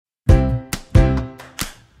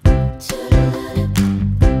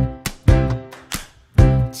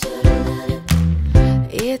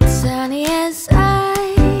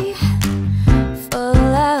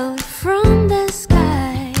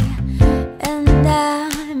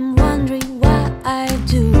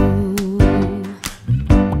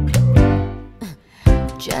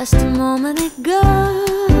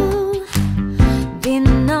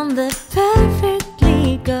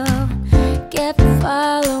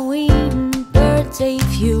Halloween birthday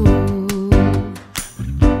view.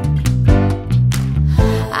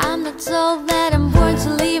 I'm not told that I'm born to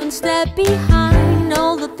leave and step behind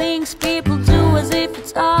all the things people do as if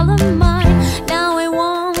it's all of mine. Now I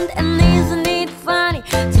want, and isn't it funny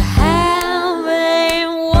to have a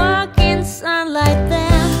walk in sunlight?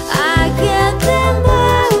 Then I get them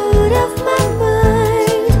out of my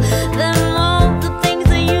mind. Then all the things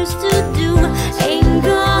I used to do ain't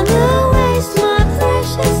gonna waste my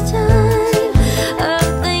precious time of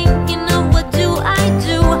thinking of what do I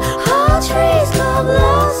do. All trees go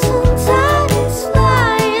blossom, time is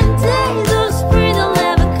flying, days of spring don't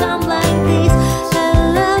ever come like these. I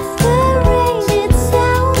love the rain, it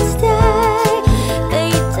sounds die. They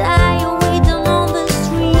die away down on the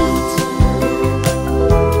street.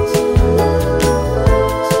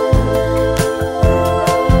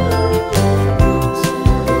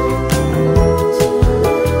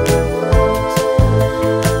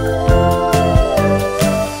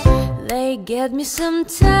 They get me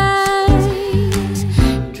sometimes,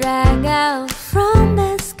 drag out from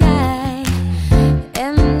the sky,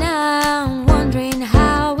 and now I'm wondering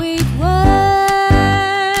how it was.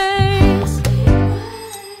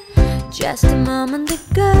 Just a moment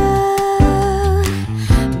ago,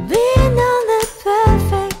 being on the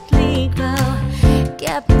perfectly glow,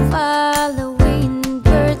 kept following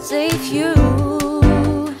birthday view.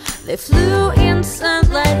 They flew in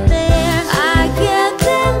sunlight there. I get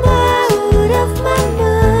them out of my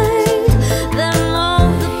mind. Then all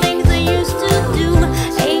the things I used to do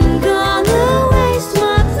ain't gonna waste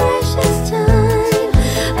my precious time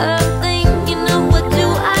of thinking of what do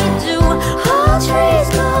I do. All trees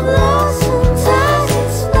go blossom, time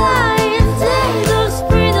is flying, days of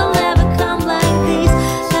spring don't ever come like these.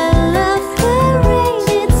 I love the rain,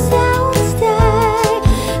 it sounds die.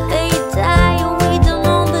 They die away down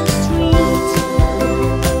on the street.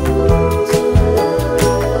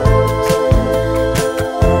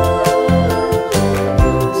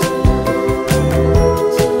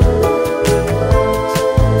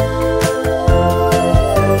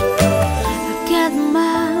 I get them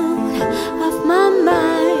out of my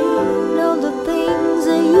mind. All the things I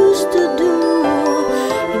used to do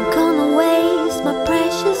ain't gonna waste my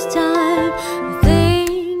precious time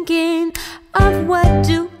thinking of what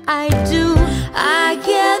do I do. I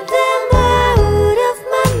get them out of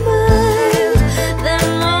my mind. Then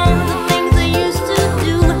all the things I used to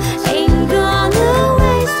do ain't gonna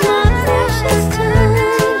waste my precious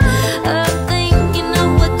time of thinking of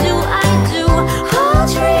what do I do. All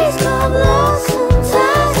trees go blossom,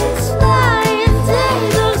 time is flying,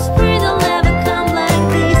 days of spring don't ever come like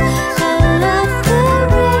these. I love the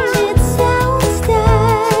rain, it sounds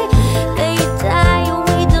die. They die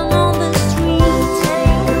away down on the street.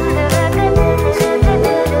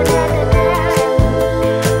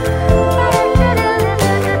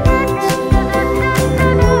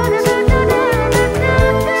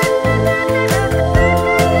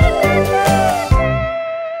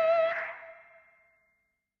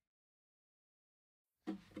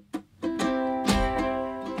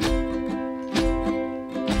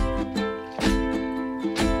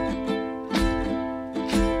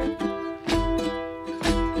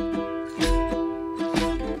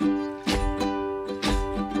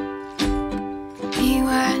 He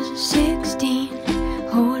was 16,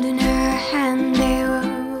 holding her hand. They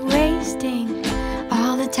were wasting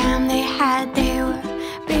all the time they had. They were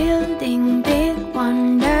building big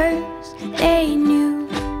wonders they knew.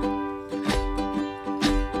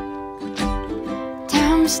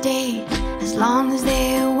 Time stayed as long as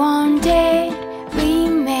they wanted,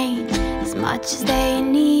 remained as much as they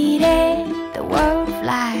needed. The world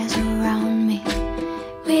flies around me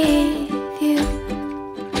with you.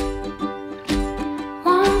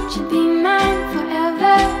 Won't you be mine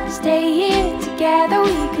forever? Stay here together,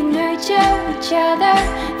 we can nurture each other.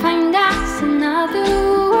 Find us another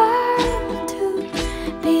world to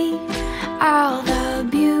be. All the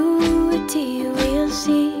beauty we'll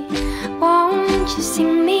see. Won't you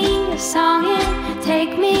sing me a song and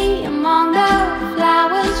take me among the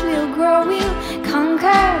flowers? We'll grow, we'll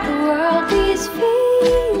conquer the world. These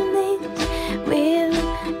feelings will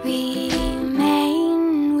remain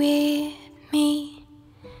with me.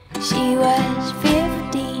 She was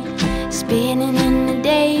 15, spinning in a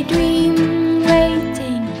daydream,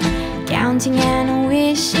 waiting, counting and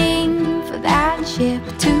wishing for that ship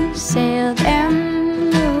to sail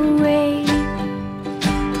them away.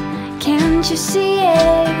 Can't you see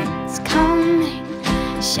it's coming,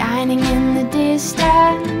 shining in the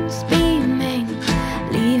distance, beaming,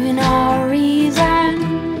 leaving all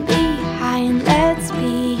reason behind. Let's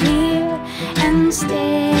be here and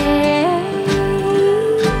stay.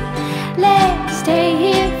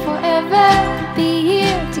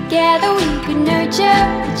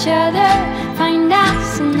 nurture each other, find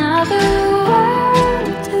us another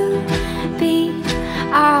world to be.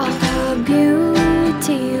 All the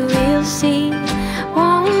beauty we'll see.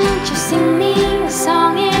 Won't you sing me a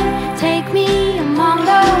song and take me among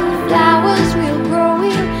the flowers we'll grow?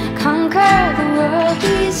 We'll conquer the world.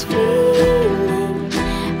 These feelings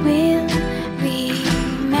will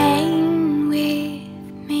remain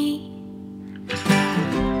with me.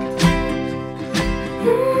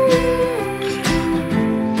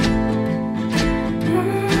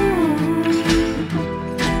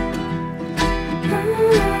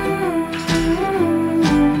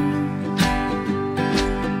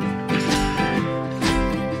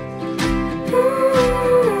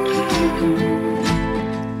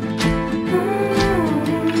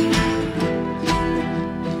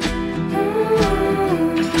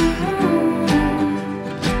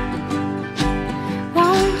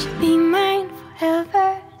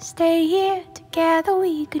 Stay here together,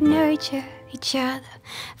 we could nurture each other,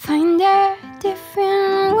 find a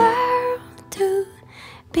different world to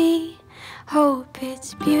be. Hope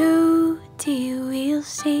it's beauty we'll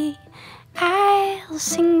see. I'll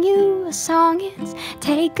sing you a song, it's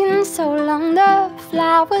taken so long. The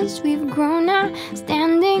flowers we've grown are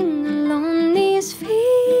standing alone. These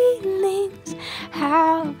feelings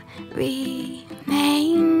have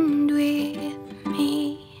remained with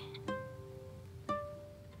me.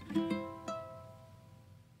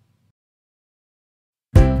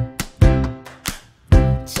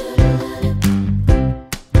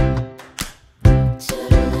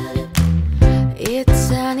 It's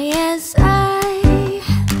sunny as I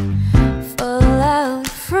fall out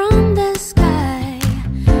from the sky,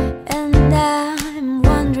 and I'm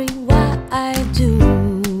wondering what I do.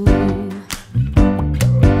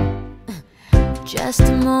 Just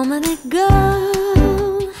a moment ago,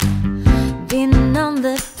 been on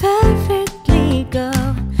the perfectly go,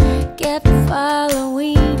 kept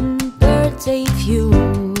following birthday view.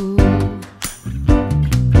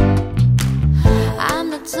 I'm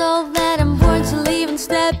not told that I'm born to leave and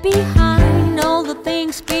step behind all the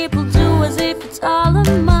things people do as if it's all of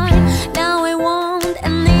mine. Now I won't,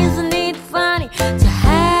 and isn't it funny to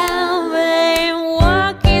have a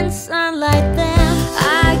walk in sunlight? Then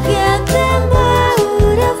I get them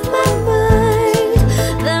out of my mind.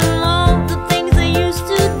 Then all the things I used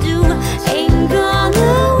to do ain't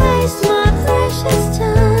gonna waste my precious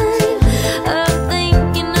time of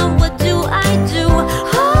thinking of what do I do.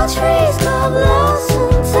 All trees go blossom,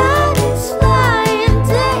 time is flying,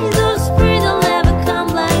 days of spring will never come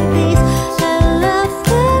like these. I love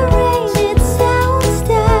the rain, it sounds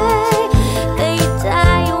die. They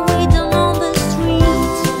die and we down on the street.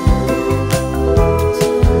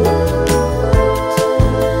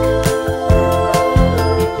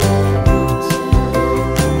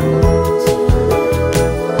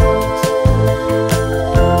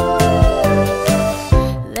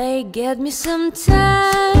 They get me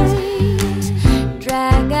sometimes,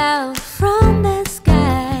 drag out from the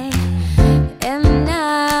sky, and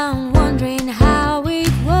I'm wondering how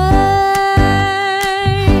it was.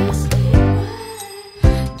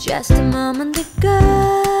 Just a moment ago,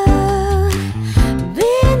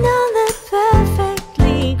 been on the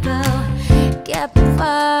perfectly glow, kept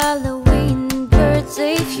following birds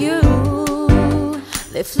a few.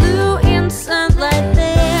 They flew in sunlight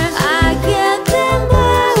there.